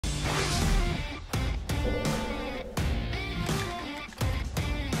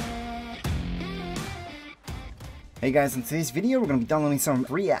Hey guys, in today's video we're going to be downloading some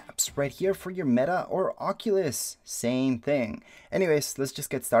free apps right here for your Meta or Oculus. Same thing. Anyways, let's just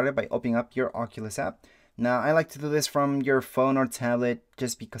get started by opening up your Oculus app. Now I like to do this from your phone or tablet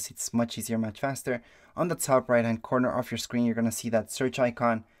just because it's much easier, much faster. On the top right hand corner of your screen you're going to see that search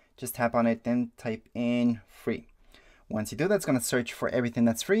icon. Just tap on it, then type in free. Once you do that, it's going to search for everything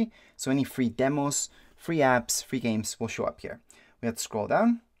that's free. So any free demos, free apps, free games will show up here. We have to scroll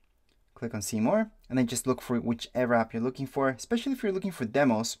down. Click on see more, and then just look for whichever app you're looking for, especially if you're looking for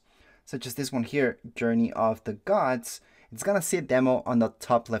demos, such as this one here, Journey of the Gods. It's gonna say demo on the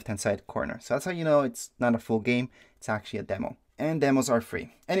top left-hand side corner. So that's how you know it's not a full game, it's actually a demo. And demos are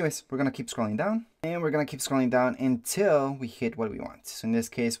free. Anyways, we're gonna keep scrolling down, and we're gonna keep scrolling down until we hit what we want. So in this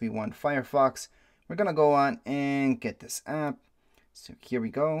case, we want Firefox. We're gonna go on and get this app. So here we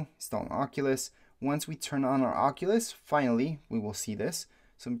go, install an Oculus. Once we turn on our Oculus, finally, we will see this.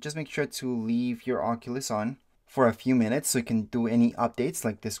 So just make sure to leave your Oculus on for a few minutes so you can do any updates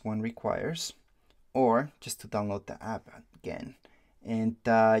like this one requires, or just to download the app again. And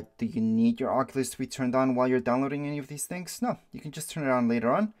do you need your Oculus to be turned on while you're downloading any of these things? No, you can just turn it on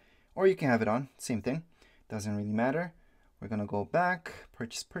later on, or you can have it on, same thing. Doesn't really matter. We're gonna go back,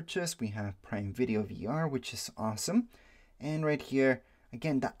 purchase. We have Prime Video VR, which is awesome. And right here,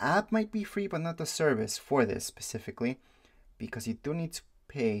 again, the app might be free, but not the service for this specifically, because you do need to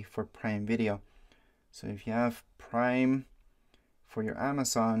pay for Prime Video. So if you have Prime for your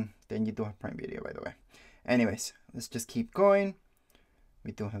Amazon, then you do have Prime Video, by the way. Anyways, let's just keep going.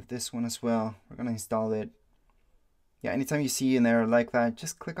 We do have this one as well. We're gonna install it. Yeah, anytime you see an error like that,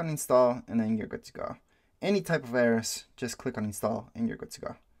 just click on install and then you're good to go. Any type of errors, just click on install and you're good to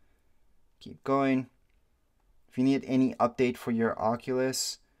go. Keep going. If you need any update for your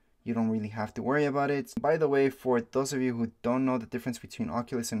Oculus, you don't really have to worry about it. By the way, for those of you who don't know the difference between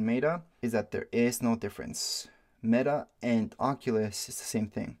Oculus and Meta, is that there is no difference. Meta and Oculus is the same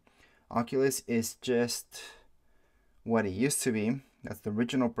thing. Oculus is just what it used to be. That's the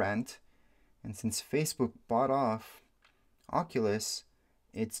original brand. And since Facebook bought off Oculus,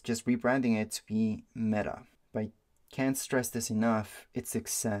 it's just rebranding it to be Meta. But I can't stress this enough, it's the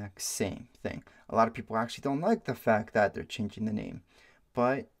exact same thing. A lot of people actually don't like the fact that they're changing the name.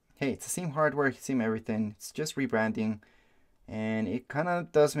 But hey, it's the same hardware, same everything. It's just rebranding. And it kind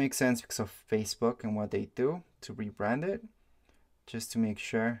of does make sense because of Facebook and what they do to rebrand it, just to make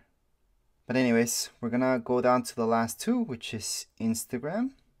sure. But anyways, we're gonna go down to the last two, which is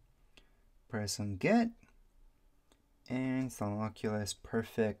Instagram. Press on get. And install Oculus,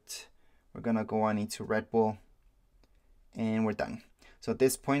 perfect. We're gonna go on into Red Bull. And we're done. So at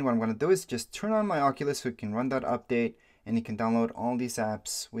this point, what I'm gonna do is just turn on my Oculus so we can run that update. And you can download all these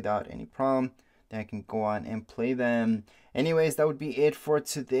apps without any problem. Then I can go on and play them. Anyways, that would be it for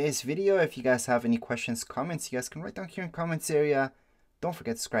today's video. If you guys have any questions, comments, you guys can write down here in the comments area. Don't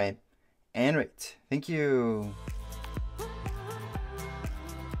forget to subscribe and rate. Thank you.